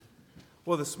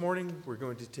Well, this morning we're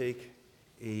going to take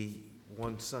a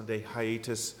one Sunday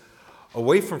hiatus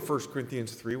away from 1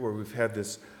 Corinthians 3, where we've had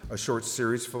a short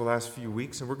series for the last few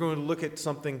weeks, and we're going to look at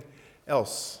something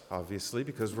else, obviously,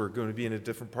 because we're going to be in a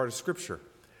different part of Scripture.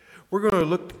 We're going to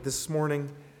look this morning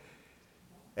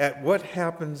at what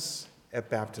happens at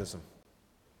baptism.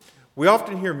 We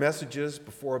often hear messages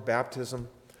before baptism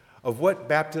of what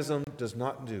baptism does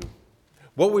not do,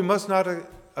 what we must not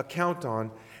account on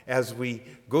as we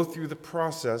go through the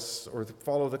process or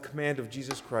follow the command of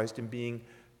Jesus Christ in being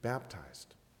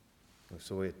baptized.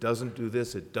 So it doesn't do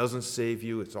this, it doesn't save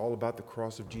you, it's all about the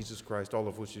cross of Jesus Christ, all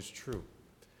of which is true.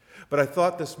 But I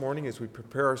thought this morning, as we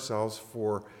prepare ourselves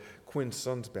for Quinn's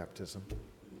son's baptism,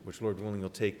 which Lord willing will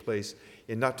take place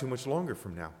in not too much longer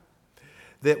from now,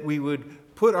 that we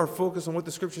would put our focus on what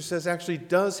the Scripture says actually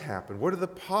does happen. What are the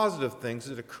positive things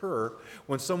that occur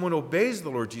when someone obeys the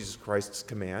Lord Jesus Christ's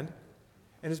command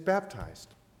and is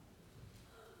baptized?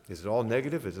 Is it all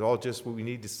negative? Is it all just what we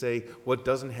need to say, what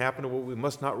doesn't happen and what we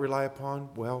must not rely upon?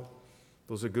 Well,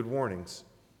 those are good warnings.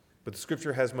 But the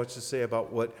Scripture has much to say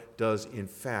about what does, in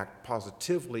fact,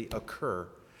 positively occur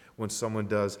when someone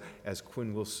does, as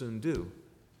Quinn will soon do,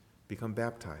 become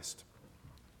baptized.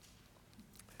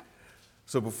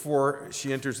 So before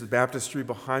she enters the baptistry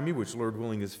behind me, which Lord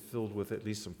willing is filled with at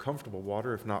least some comfortable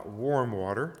water, if not warm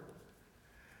water,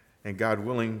 and God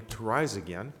willing to rise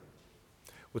again,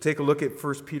 we'll take a look at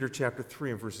 1 Peter chapter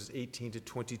 3 and verses 18 to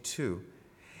 22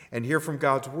 and hear from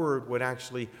God's word what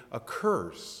actually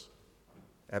occurs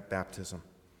at baptism.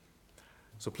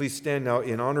 So please stand now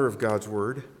in honor of God's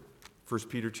word, 1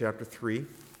 Peter chapter 3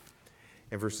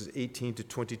 and verses 18 to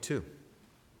 22.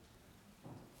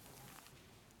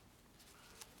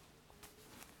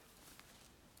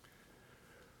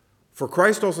 For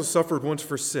Christ also suffered once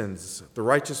for sins, the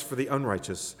righteous for the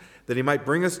unrighteous, that he might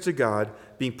bring us to God,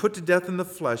 being put to death in the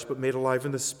flesh, but made alive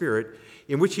in the Spirit,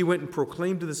 in which he went and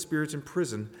proclaimed to the spirits in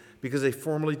prison, because they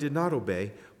formerly did not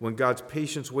obey, when God's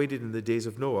patience waited in the days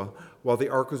of Noah, while the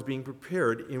ark was being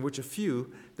prepared, in which a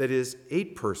few, that is,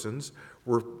 8 persons,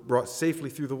 were brought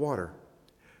safely through the water.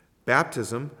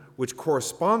 Baptism, which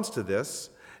corresponds to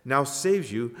this, now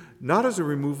saves you, not as a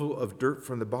removal of dirt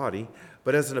from the body,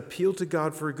 but as an appeal to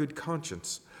God for a good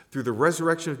conscience, through the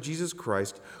resurrection of Jesus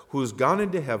Christ, who has gone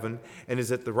into heaven and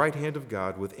is at the right hand of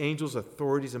God, with angels,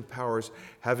 authorities, and powers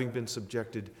having been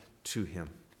subjected to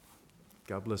him.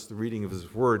 God bless the reading of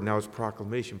his word. Now his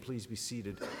proclamation. Please be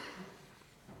seated.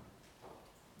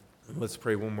 And let's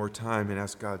pray one more time and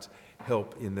ask God's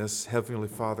help in this. Heavenly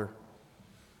Father,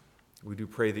 we do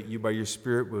pray that you by your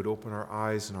Spirit would open our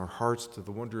eyes and our hearts to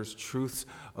the wondrous truths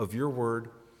of your word,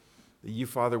 that you,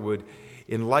 Father, would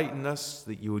enlighten us,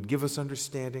 that you would give us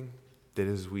understanding, that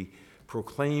as we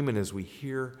proclaim and as we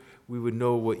hear, we would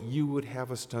know what you would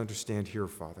have us to understand here,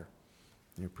 Father.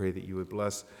 And I pray that you would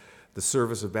bless the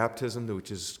service of baptism, which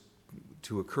is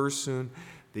to occur soon,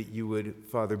 that you would,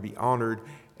 Father, be honored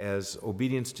as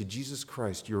obedience to Jesus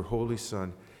Christ, your Holy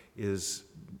Son, is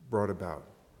brought about.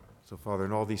 So, Father,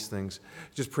 in all these things,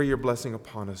 just pray your blessing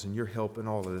upon us and your help in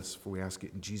all of this, for we ask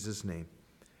it in Jesus' name.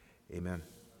 Amen.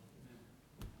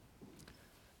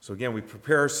 So again, we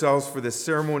prepare ourselves for this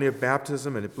ceremony of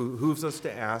baptism, and it behooves us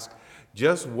to ask,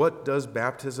 just what does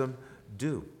baptism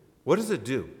do? What does it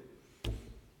do?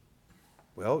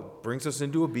 Well, it brings us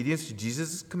into obedience to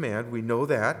Jesus' command. We know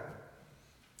that.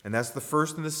 And that's the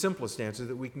first and the simplest answer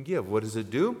that we can give. What does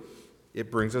it do?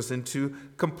 It brings us into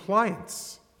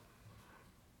compliance.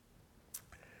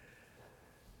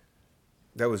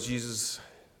 That was Jesus'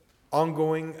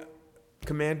 ongoing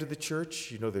command to the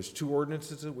church. You know, there's 2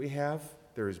 ordinances that we have.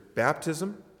 There is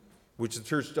baptism, which the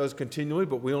church does continually,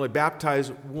 but we only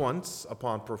baptize once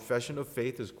upon profession of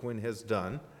faith, as Quinn has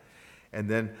done. And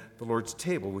then the Lord's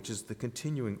table, which is the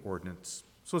continuing ordinance.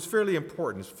 So it's fairly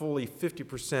important. It's fully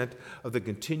 50% of the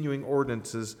continuing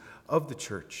ordinances of the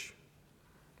church.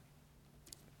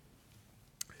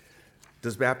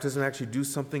 Does baptism actually do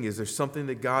something? Is there something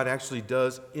that God actually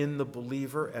does in the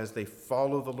believer as they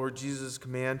follow the Lord Jesus'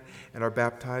 command and are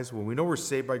baptized? Well, we know we're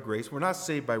saved by grace. We're not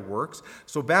saved by works.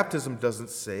 So baptism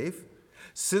doesn't save.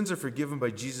 Sins are forgiven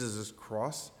by Jesus'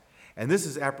 cross. And this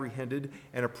is apprehended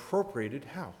and appropriated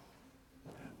how?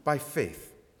 By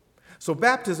faith. So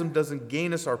baptism doesn't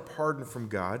gain us our pardon from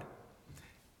God.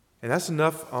 And that's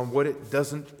enough on what it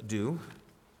doesn't do.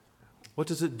 What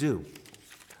does it do?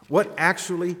 What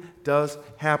actually does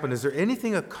happen? Is there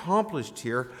anything accomplished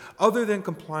here other than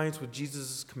compliance with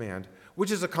Jesus' command, which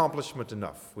is accomplishment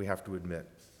enough, we have to admit?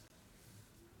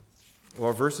 Well,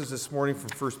 our verses this morning from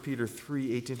 1 Peter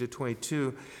 3, 18 to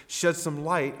 22 shed some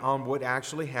light on what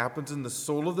actually happens in the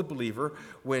soul of the believer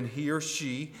when he or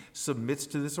she submits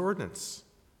to this ordinance.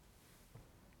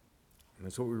 And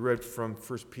that's what we read from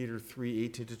 1 Peter 3,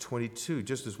 18 to 22,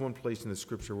 just as one place in the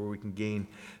Scripture where we can gain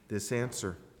this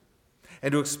answer.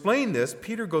 And to explain this,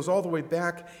 Peter goes all the way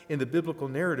back in the biblical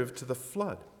narrative to the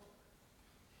flood.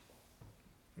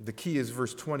 The key is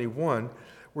verse 21,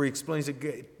 where he explains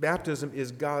that baptism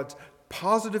is God's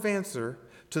positive answer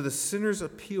to the sinner's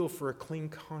appeal for a clean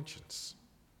conscience.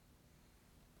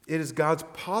 It is God's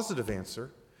positive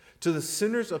answer to the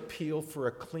sinner's appeal for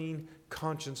a clean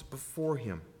conscience before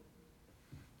him.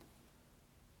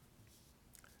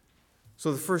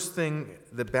 So the first thing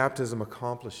that baptism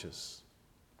accomplishes,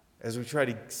 as we try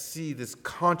to see this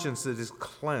conscience that is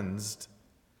cleansed,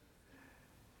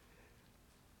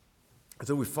 is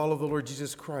that we follow the Lord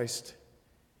Jesus Christ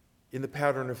in the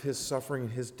pattern of his suffering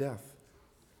and his death.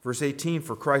 Verse 18,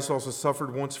 for Christ also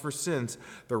suffered once for sins,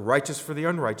 the righteous for the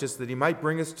unrighteous, that he might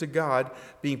bring us to God,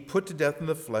 being put to death in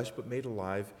the flesh, but made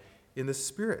alive in the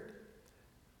Spirit.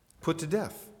 Put to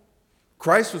death.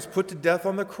 Christ was put to death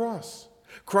on the cross.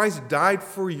 Christ died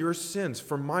for your sins,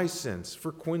 for my sins,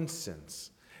 for Quinn's sins,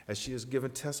 as she has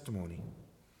given testimony.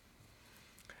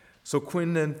 So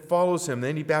Quinn then follows him.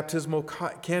 Any baptismal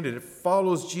candidate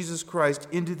follows Jesus Christ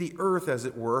into the earth, as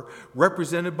it were,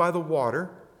 represented by the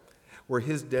water, where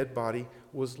his dead body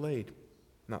was laid.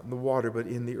 Not in the water, but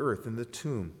in the earth, in the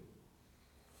tomb.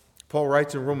 Paul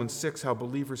writes in Romans 6 how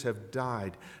believers have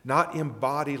died, not in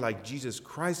body like Jesus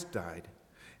Christ died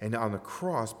and on the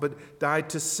cross, but died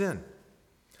to sin.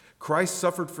 Christ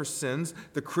suffered for sins.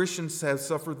 The Christians have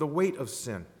suffered the weight of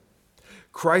sin.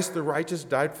 Christ the righteous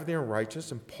died for the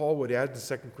unrighteous, and Paul would add in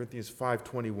 2 Corinthians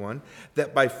 5:21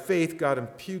 that by faith God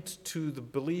imputes to the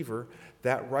believer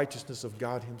that righteousness of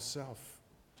God himself.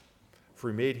 For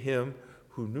he made him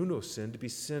who knew no sin to be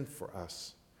sin for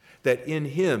us, that in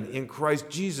him, in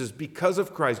Christ Jesus, because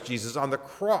of Christ Jesus, on the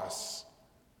cross,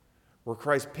 where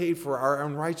Christ paid for our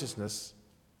unrighteousness,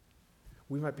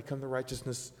 we might become the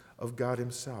righteousness of God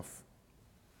himself.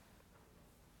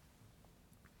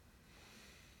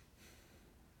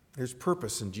 There's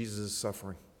purpose in Jesus'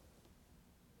 suffering.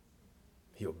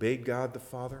 He obeyed God the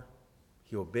Father.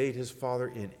 He obeyed his Father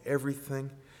in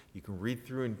everything. You can read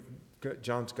through in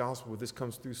John's Gospel where this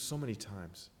comes through so many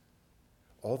times.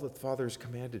 All that the Father has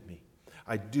commanded me,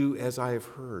 I do as I have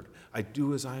heard. I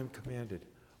do as I am commanded,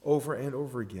 over and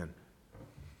over again.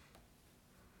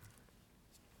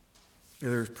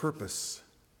 And there's purpose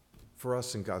for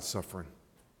us in God's suffering.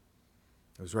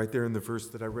 It was right there in the verse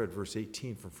that I read, verse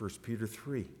 18 from 1 Peter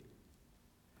 3.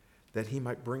 That he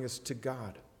might bring us to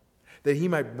God. That he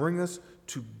might bring us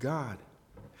to God.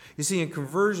 You see, in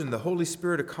conversion, the Holy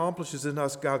Spirit accomplishes in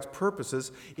us God's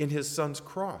purposes in his Son's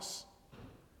cross.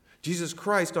 Jesus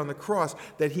Christ on the cross,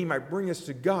 that he might bring us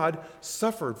to God,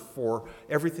 suffered for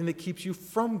everything that keeps you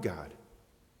from God.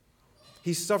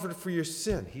 He suffered for your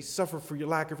sin. He suffered for your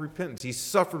lack of repentance. He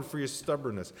suffered for your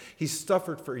stubbornness. He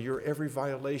suffered for your every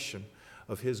violation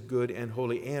of his good and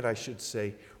holy, and I should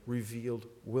say, revealed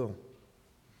will.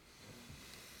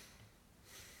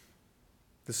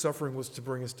 The suffering was to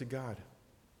bring us to God.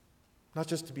 Not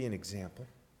just to be an example.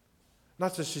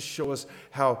 Not just to show us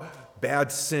how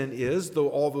bad sin is, though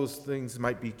all those things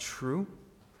might be true.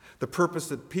 The purpose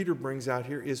that Peter brings out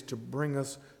here is to bring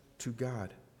us to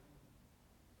God.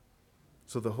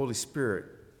 So the Holy Spirit,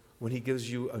 when he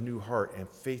gives you a new heart and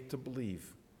faith to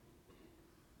believe,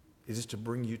 it is to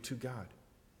bring you to God.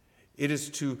 It is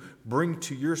to bring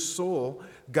to your soul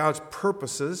God's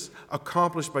purposes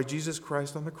accomplished by Jesus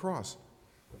Christ on the cross.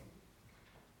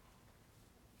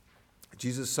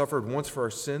 Jesus suffered once for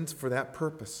our sins for that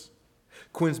purpose.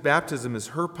 Quinn's baptism is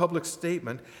her public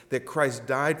statement that Christ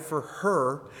died for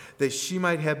her that she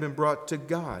might have been brought to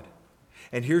God.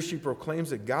 And here she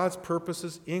proclaims that God's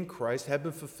purposes in Christ have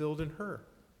been fulfilled in her.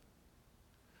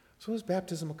 So what does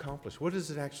baptism accomplish? What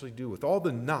does it actually do with all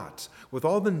the nots, with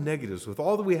all the negatives, with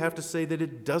all that we have to say that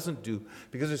it doesn't do?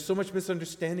 Because there's so much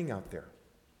misunderstanding out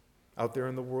there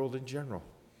in the world in general.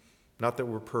 Not that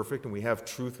we're perfect and we have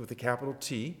truth with a capital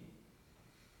T.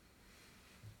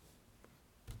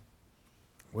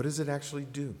 What does it actually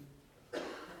do?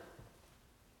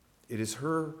 It is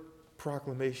her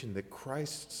proclamation that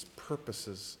Christ's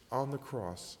purposes on the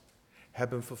cross have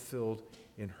been fulfilled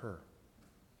in her.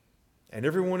 And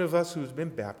every one of us who's been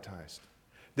baptized,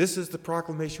 this is the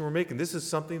proclamation we're making. This is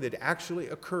something that actually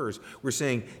occurs. We're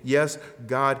saying, yes,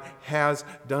 God has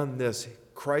done this.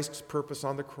 Christ's purpose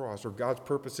on the cross, or God's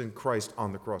purpose in Christ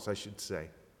on the cross, I should say.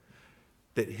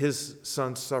 that his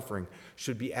son's suffering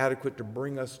should be adequate to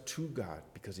bring us to God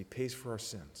because he pays for our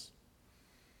sins.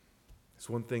 It's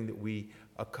one thing that we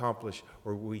accomplish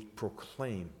or we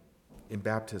proclaim in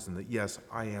baptism, that yes,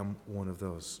 I am one of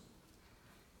those.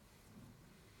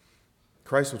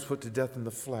 Christ was put to death in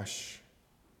the flesh.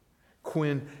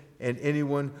 Quinn and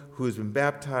anyone who has been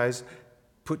baptized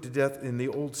put to death in the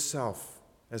old self.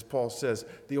 As Paul says,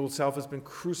 the old self has been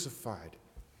crucified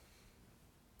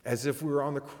as if we were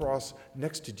on the cross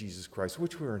next to Jesus Christ,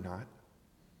 which we are not,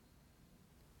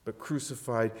 but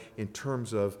crucified in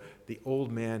terms of the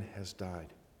old man has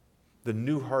died. The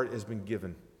new heart has been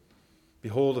given.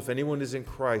 Behold, if anyone is in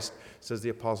Christ, says the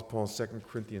Apostle Paul in 2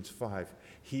 Corinthians 5,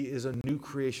 he is a new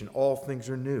creation. All things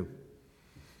are new.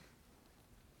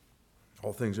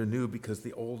 All things are new because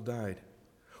the old died.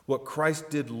 What Christ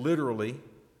did literally,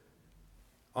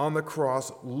 on the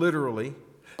cross, literally,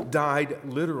 died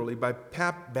literally. By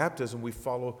baptism, we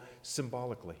follow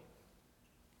symbolically.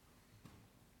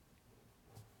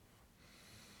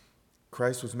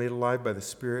 Christ was made alive by the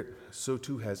Spirit, so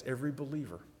too has every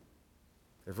believer.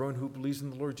 Everyone who believes in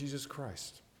the Lord Jesus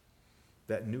Christ.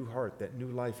 That new heart, that new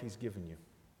life he's given you.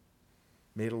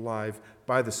 Made alive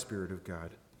by the Spirit of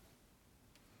God.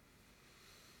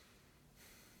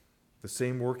 The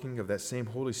same working of that same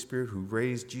Holy Spirit who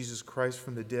raised Jesus Christ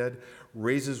from the dead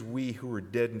raises we who were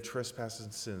dead in trespasses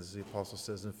and sins, as the Apostle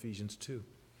says in Ephesians 2.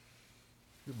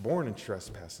 You're born in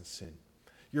trespass and sin.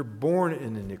 You're born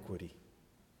in iniquity.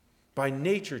 By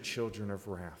nature, children of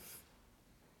wrath.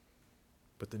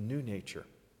 But the new nature,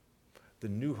 the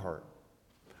new heart,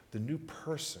 the new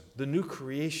person, the new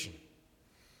creation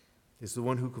is the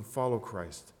one who can follow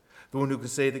Christ. The one who can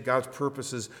say that God's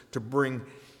purposes to bring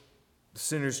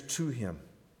sinners to him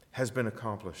has been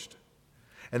accomplished.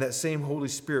 And that same Holy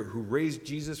Spirit who raised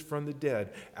Jesus from the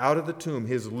dead out of the tomb,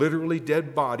 his literally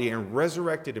dead body, and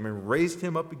resurrected him and raised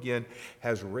him up again,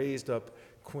 has raised up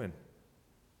Quinn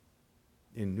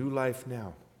in new life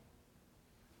now.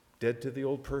 Dead to the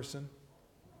old person,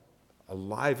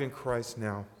 alive in Christ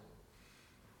now.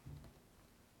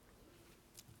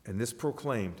 And this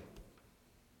proclaimed,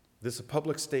 this a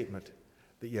public statement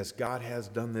that yes, God has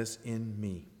done this in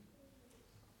me.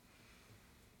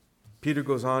 Peter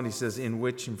goes on, he says, in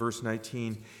which, in verse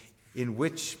 19, in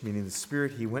which, meaning the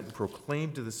Spirit, he went and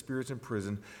proclaimed to the spirits in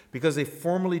prison, because they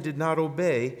formerly did not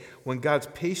obey when God's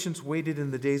patience waited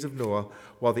in the days of Noah,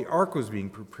 while the ark was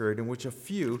being prepared, in which a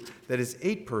few, that is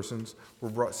 8 persons, were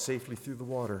brought safely through the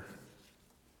water.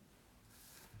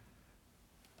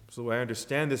 So I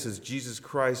understand this as Jesus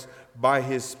Christ, by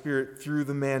his Spirit, through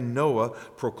the man Noah,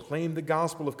 proclaimed the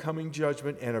gospel of coming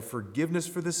judgment and of forgiveness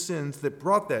for the sins that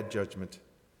brought that judgment.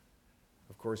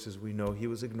 Of course, as we know, he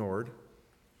was ignored.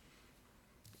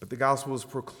 But the gospel was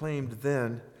proclaimed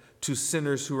then to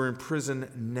sinners who are in prison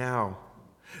now.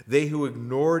 They who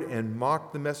ignored and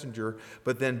mocked the messenger,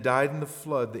 but then died in the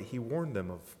flood that he warned them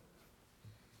of.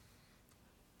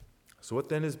 So what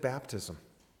then is baptism?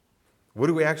 What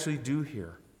do we actually do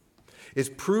here? It's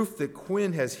proof that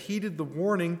Quinn has heeded the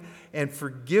warning and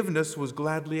forgiveness was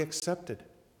gladly accepted.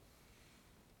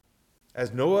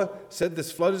 As Noah said,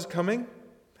 this flood is coming.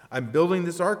 I'm building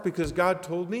this ark because God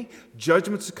told me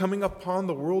judgment's coming upon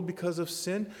the world because of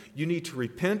sin. You need to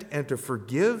repent and to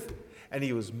forgive. And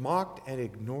he was mocked and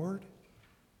ignored.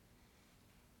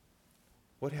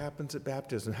 What happens at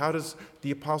baptism? How does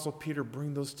the Apostle Peter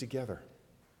bring those together?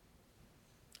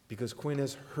 Because Quinn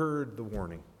has heard the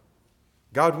warning.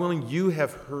 God willing, you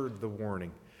have heard the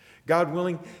warning. God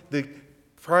willing, the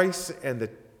price and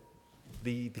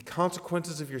the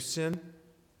consequences of your sin,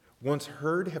 once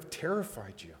heard, have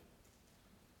terrified you.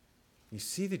 You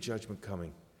see the judgment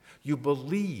coming. You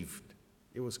believed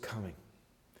it was coming.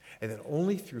 And that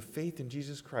only through faith in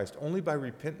Jesus Christ, only by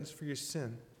repentance for your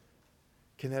sin,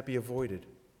 can that be avoided.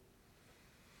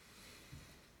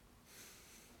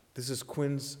 This is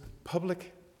Quinn's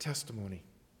public testimony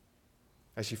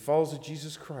as she follows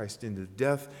Jesus Christ into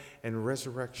death and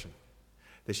resurrection,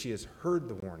 that she has heard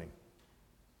the warning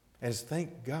and has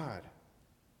thanked God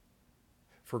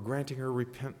for granting her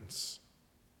repentance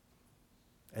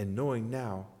and knowing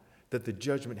now that the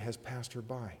judgment has passed her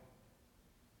by.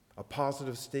 A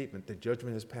positive statement that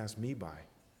judgment has passed me by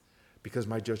because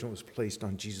my judgment was placed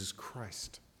on Jesus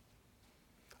Christ.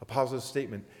 A positive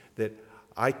statement that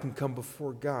I can come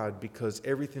before God because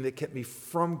everything that kept me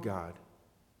from God,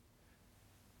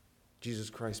 Jesus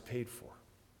Christ paid for.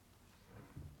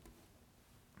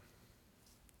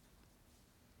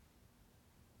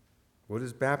 What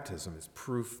is baptism? It's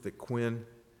proof that Quinn,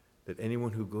 that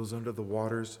anyone who goes under the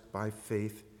waters by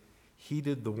faith,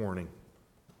 heeded the warning,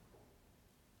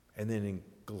 and then in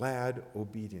glad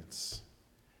obedience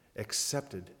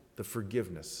accepted the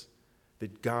forgiveness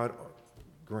that God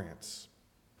grants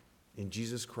in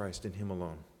Jesus Christ and Him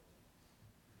alone.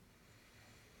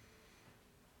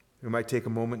 We might take a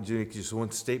moment and make just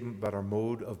one statement about our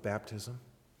mode of baptism.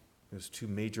 There's two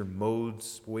major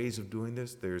modes, ways of doing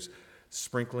this. There's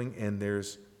sprinkling and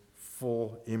there's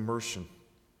full immersion.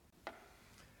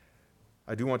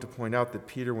 I do want to point out that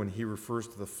Peter, when he refers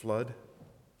to the flood,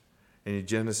 and in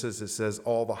Genesis it says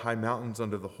all the high mountains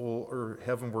under the whole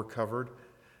heaven were covered.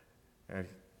 And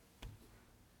I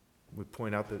would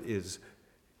point out that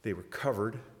they were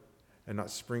covered and not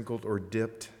sprinkled or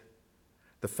dipped.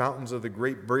 The fountains of the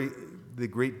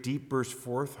great deep burst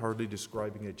forth, hardly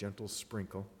describing a gentle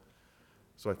sprinkle.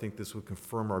 So I think this would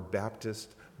confirm our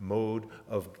Baptist mode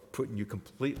of putting you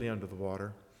completely under the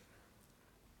water.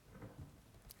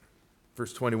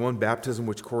 Verse 21, baptism,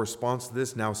 which corresponds to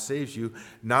this, now saves you,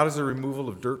 not as a removal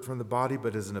of dirt from the body,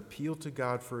 but as an appeal to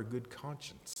God for a good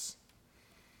conscience.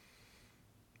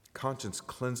 Conscience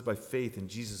cleansed by faith in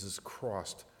Jesus'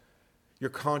 cross. Your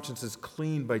conscience is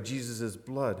cleaned by Jesus'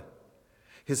 blood.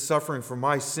 His suffering for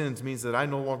my sins means that I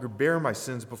no longer bear my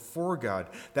sins before God.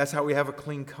 That's how we have a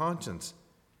clean conscience.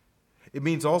 It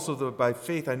means also that by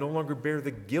faith I no longer bear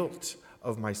the guilt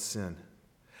of my sin.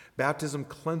 Baptism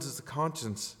cleanses the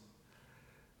conscience,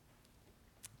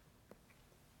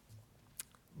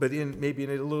 but maybe in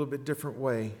a little bit different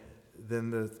way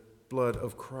than the blood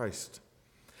of Christ.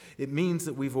 It means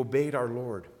that we've obeyed our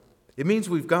Lord. It means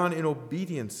we've gone in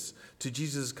obedience to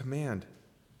Jesus' command.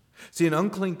 See, an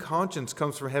unclean conscience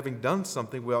comes from having done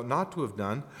something we ought not to have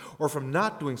done, or from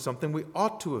not doing something we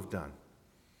ought to have done.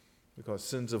 We call it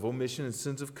sins of omission and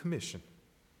sins of commission.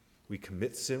 We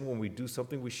commit sin when we do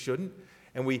something we shouldn't,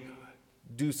 and we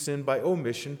do sin by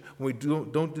omission when we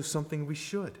don't do something we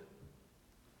should.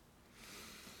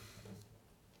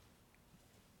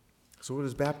 So what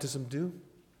does baptism do?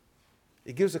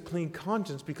 It gives a clean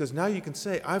conscience because now you can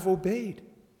say, I've obeyed.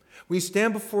 We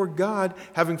stand before God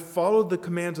having followed the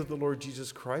commands of the Lord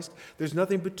Jesus Christ. There's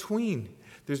nothing between.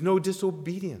 There's no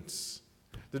disobedience.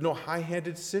 There's no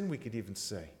high-handed sin, we could even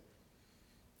say.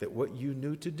 That what you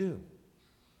knew to do.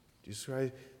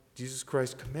 Jesus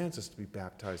Christ commands us to be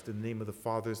baptized in the name of the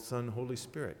Father, Son, and Holy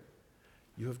Spirit.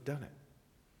 You have done it.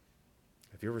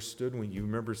 Have you ever stood when you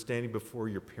remember standing before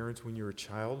your parents when you were a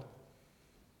child?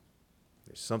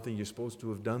 There's something you're supposed to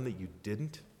have done that you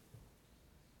didn't.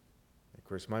 Of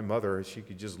course, my mother, she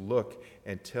could just look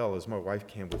and tell, as my wife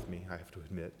can with me, I have to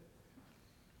admit.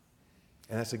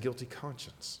 And that's a guilty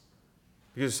conscience.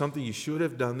 Because it's something you should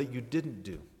have done that you didn't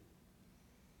do.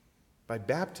 By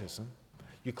baptism,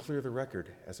 you clear the record,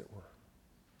 as it were.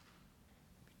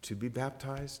 To be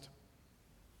baptized,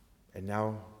 and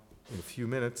now, in a few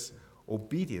minutes,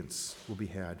 obedience will be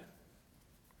had.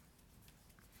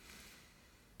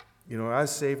 You know, when I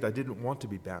was saved, I didn't want to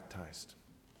be baptized.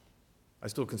 I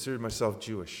still considered myself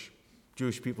Jewish.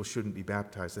 Jewish people shouldn't be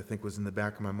baptized, I think was in the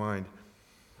back of my mind.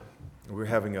 We were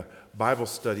having a Bible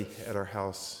study at our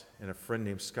house, and a friend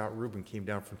named Scott Rubin came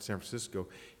down from San Francisco,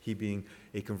 he being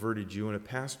a converted Jew and a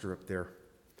pastor up there.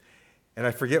 And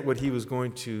I forget what he was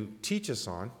going to teach us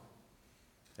on,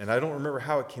 and I don't remember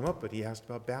how it came up, but he asked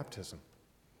about baptism.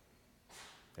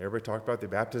 Everybody talked about the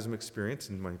baptism experience,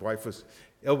 and my wife was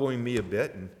elbowing me a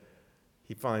bit, and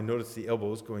he finally noticed the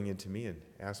elbows going into me and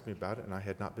asked me about it, and I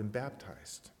had not been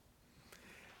baptized.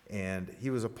 And he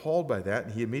was appalled by that,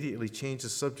 and he immediately changed the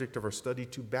subject of our study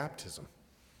to baptism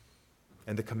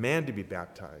and the command to be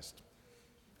baptized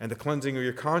and the cleansing of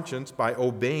your conscience by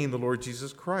obeying the Lord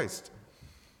Jesus Christ.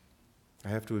 I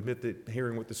have to admit that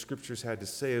hearing what the Scriptures had to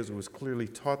say as it was clearly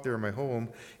taught there in my home,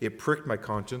 it pricked my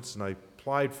conscience, and I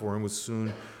applied for and was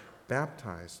soon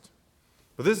baptized.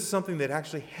 But this is something that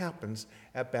actually happens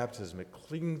at baptism. It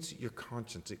cleans your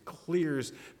conscience. It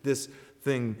clears this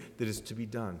thing that is to be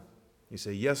done. You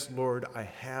say, yes, Lord, I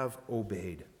have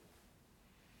obeyed.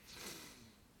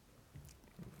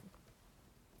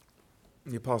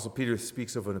 The Apostle Peter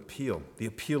speaks of an appeal, the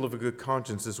appeal of a good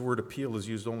conscience. This word appeal is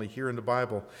used only here in the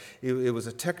Bible. It was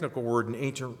a technical word in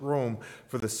ancient Rome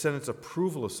for the Senate's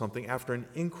approval of something after an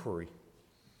inquiry.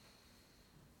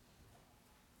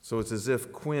 So it's as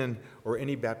if Quinn or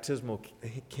any baptismal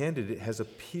candidate has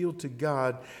appealed to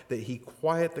God that he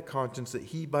quiet the conscience that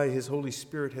he, by his Holy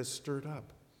Spirit, has stirred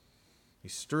up. He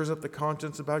stirs up the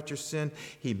conscience about your sin.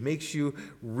 He makes you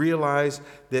realize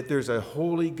that there's a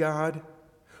holy God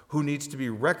who needs to be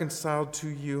reconciled to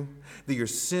you, that your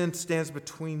sin stands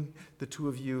between the two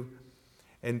of you.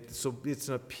 And so it's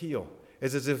an appeal.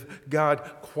 It's as if, God,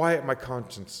 quiet my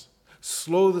conscience.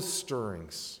 Slow the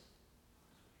stirrings.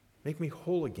 Make me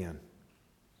whole again.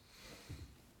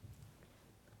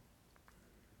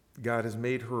 God has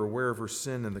made her aware of her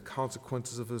sin and the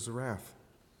consequences of his wrath.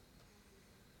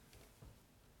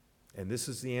 And this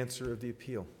is the answer of the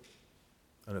appeal,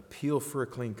 an appeal for a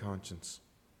clean conscience.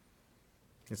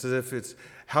 It's as if it's,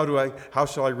 how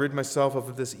shall I rid myself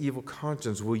of this evil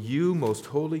conscience? Will you, most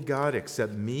holy God,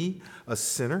 accept me, a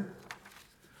sinner?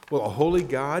 Will a holy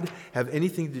God have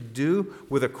anything to do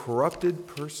with a corrupted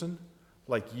person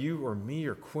like you or me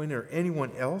or Quinn or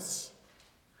anyone else?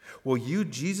 Will you,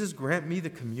 Jesus, grant me the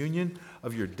communion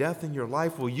of your death and your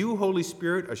life? Will you, Holy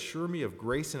Spirit, assure me of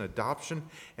grace and adoption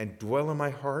and dwell in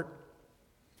my heart?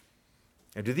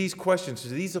 And to these questions, to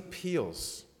these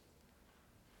appeals,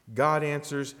 God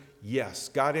answers yes.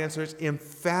 God answers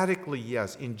emphatically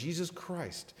yes in Jesus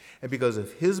Christ. And because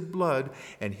of his blood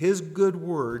and his good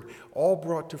word, all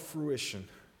brought to fruition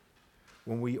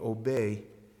when we obey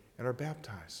and are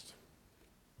baptized.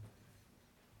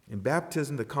 In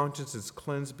baptism, the conscience is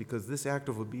cleansed because this act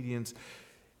of obedience,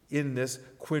 in this,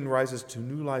 Quinn rises to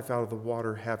new life out of the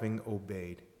water having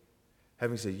obeyed.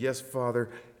 Having said, yes, Father,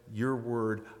 your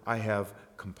word I have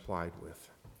complied with.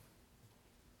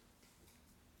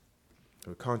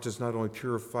 The conscience not only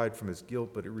purified from its guilt,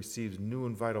 but it receives new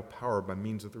and vital power by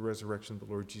means of the resurrection of the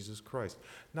Lord Jesus Christ.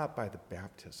 Not by the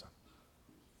baptism.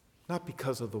 Not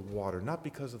because of the water. Not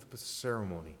because of the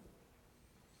ceremony.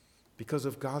 Because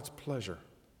of God's pleasure.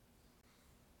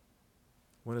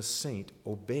 When a saint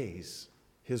obeys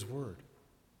his word.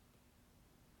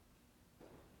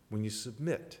 When you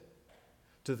submit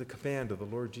to the command of the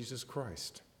Lord Jesus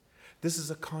Christ. This is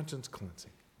a conscience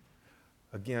cleansing.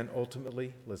 Again,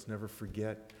 ultimately, let's never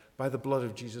forget, by the blood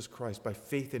of Jesus Christ, by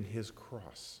faith in his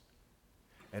cross.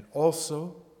 And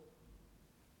also,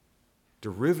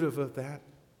 derivative of that,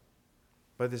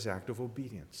 by this act of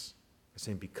obedience. I'm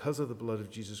saying because of the blood of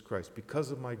Jesus Christ,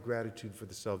 because of my gratitude for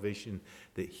the salvation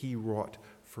that he wrought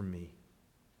for me,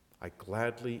 I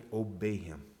gladly obey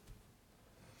him.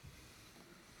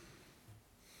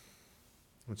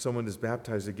 When someone is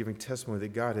baptized, they're giving testimony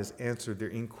that God has answered their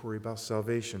inquiry about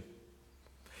salvation.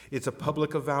 It's a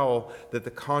public avowal that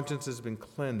the conscience has been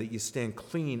cleansed, that you stand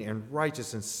clean and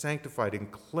righteous and sanctified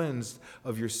and cleansed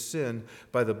of your sin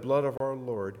by the blood of our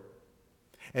Lord.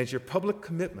 And it's your public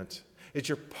commitment, it's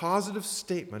your positive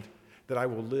statement that I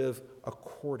will live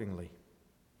accordingly.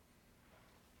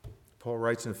 Paul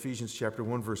writes in Ephesians chapter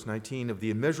 1, verse 19, of the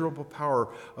immeasurable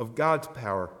power of God's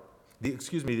power, the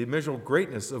immeasurable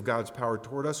greatness of God's power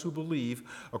toward us who believe,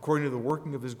 according to the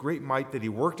working of his great might that he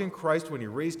worked in Christ when he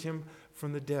raised him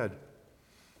from the dead.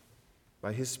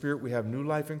 By his Spirit we have new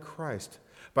life in Christ.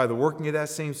 By the working of that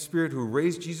same Spirit who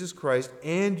raised Jesus Christ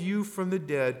and you from the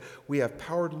dead, we have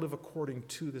power to live according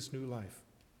to this new life.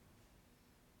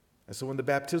 And so when the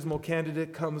baptismal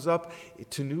candidate comes up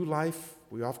to new life,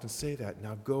 we often say that,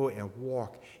 now go and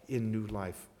walk in new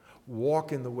life.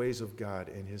 Walk in the ways of God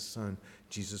and his Son,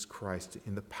 Jesus Christ,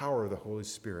 in the power of the Holy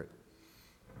Spirit.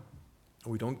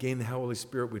 We don't gain the Holy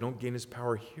Spirit, we don't gain his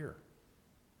power here.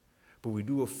 But we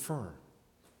do affirm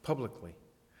publicly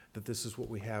that this is what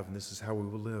we have and this is how we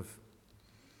will live.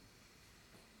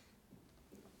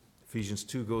 Ephesians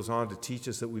 2 goes on to teach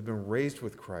us that we've been raised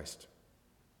with Christ.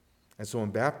 And so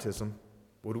in baptism,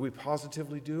 what do we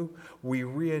positively do? We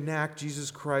reenact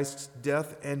Jesus Christ's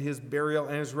death and his burial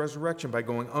and his resurrection by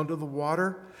going under the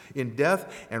water in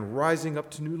death and rising up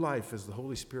to new life as the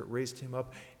Holy Spirit raised him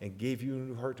up and gave you a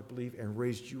new heart to believe and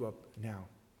raised you up now.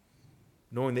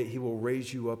 Knowing that he will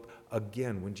raise you up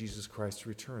again when Jesus Christ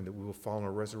returns, that we will follow in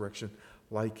a resurrection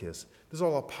like his. This is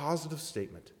all a positive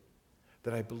statement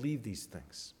that I believe these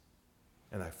things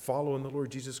and I follow in the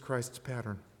Lord Jesus Christ's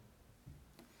pattern.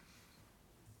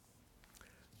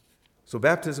 So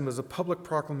baptism is a public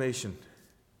proclamation.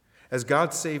 As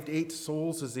God saved 8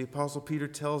 souls, as the Apostle Peter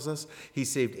tells us, he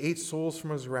saved 8 souls from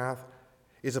his wrath.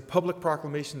 It's a public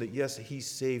proclamation that, yes, he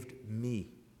saved me.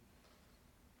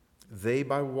 They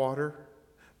by water,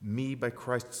 me by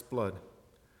Christ's blood.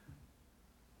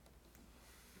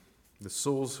 The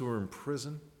souls who are in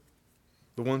prison,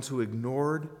 the ones who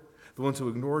ignored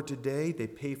today, they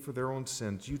pay for their own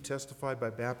sins. You testify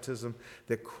by baptism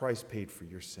that Christ paid for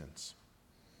your sins.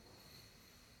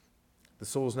 The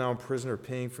souls now in prison are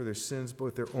paying for their sins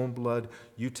with their own blood.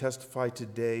 You testify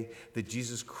today that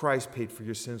Jesus Christ paid for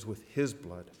your sins with his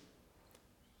blood.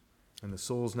 And the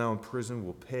souls now in prison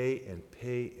will pay and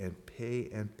pay and pay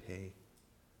and pay.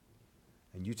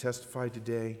 And you testify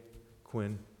today,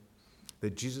 Quinn,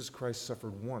 that Jesus Christ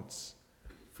suffered once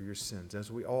for your sins,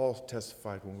 as we all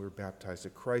testified when we were baptized,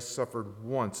 that Christ suffered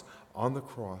once on the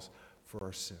cross for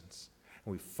our sins.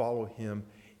 And we follow him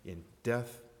in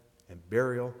death and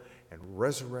burial and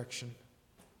resurrection,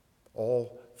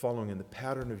 all following in the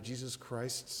pattern of Jesus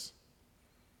Christ's.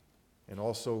 and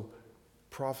also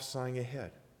prophesying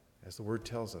ahead, as the Word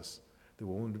tells us, that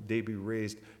we'll one day be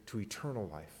raised to eternal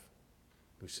life.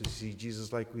 We shall see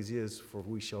Jesus like he is, for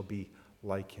we shall be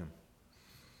like him.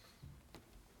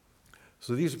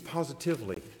 So these are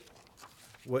positively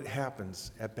what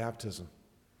happens at baptism.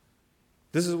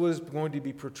 This is what is going to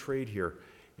be portrayed here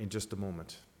in just a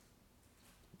moment.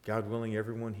 God willing,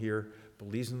 everyone here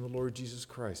believes in the Lord Jesus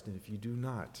Christ, and if you do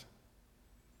not,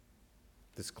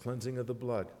 this cleansing of the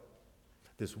blood,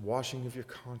 this washing of your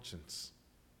conscience,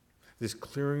 this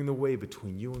clearing the way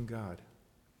between you and God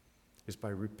is by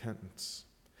repentance.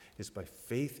 It's by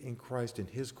faith in Christ and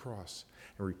his cross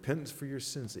and repentance for your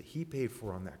sins that he paid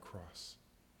for on that cross.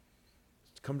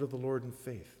 Come to the Lord in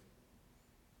faith,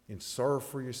 in sorrow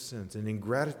for your sins, and in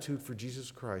gratitude for Jesus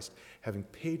Christ having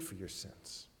paid for your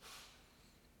sins.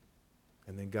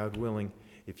 And then, God willing,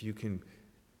 if you can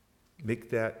make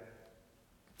that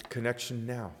connection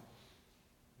now,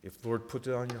 if the Lord put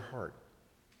it on your heart,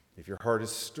 if your heart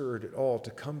is stirred at all to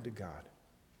come to God,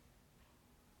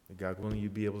 then God willing,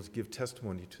 you'd be able to give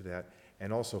testimony to that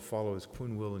and also follow his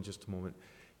Quinn will in just a moment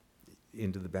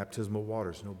into the baptismal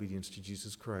waters in obedience to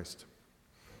Jesus Christ.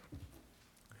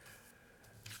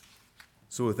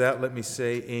 So with that, let me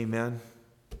say amen.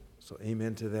 So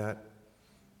amen to that.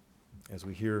 As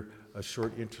we hear a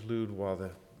short interlude while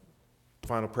the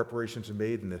final preparations are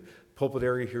made and the pulpit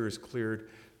area here is cleared.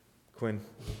 Quinn,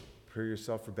 prepare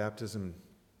yourself for baptism.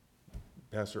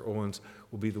 Pastor Owens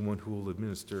will be the one who will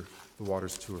administer the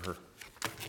waters to her.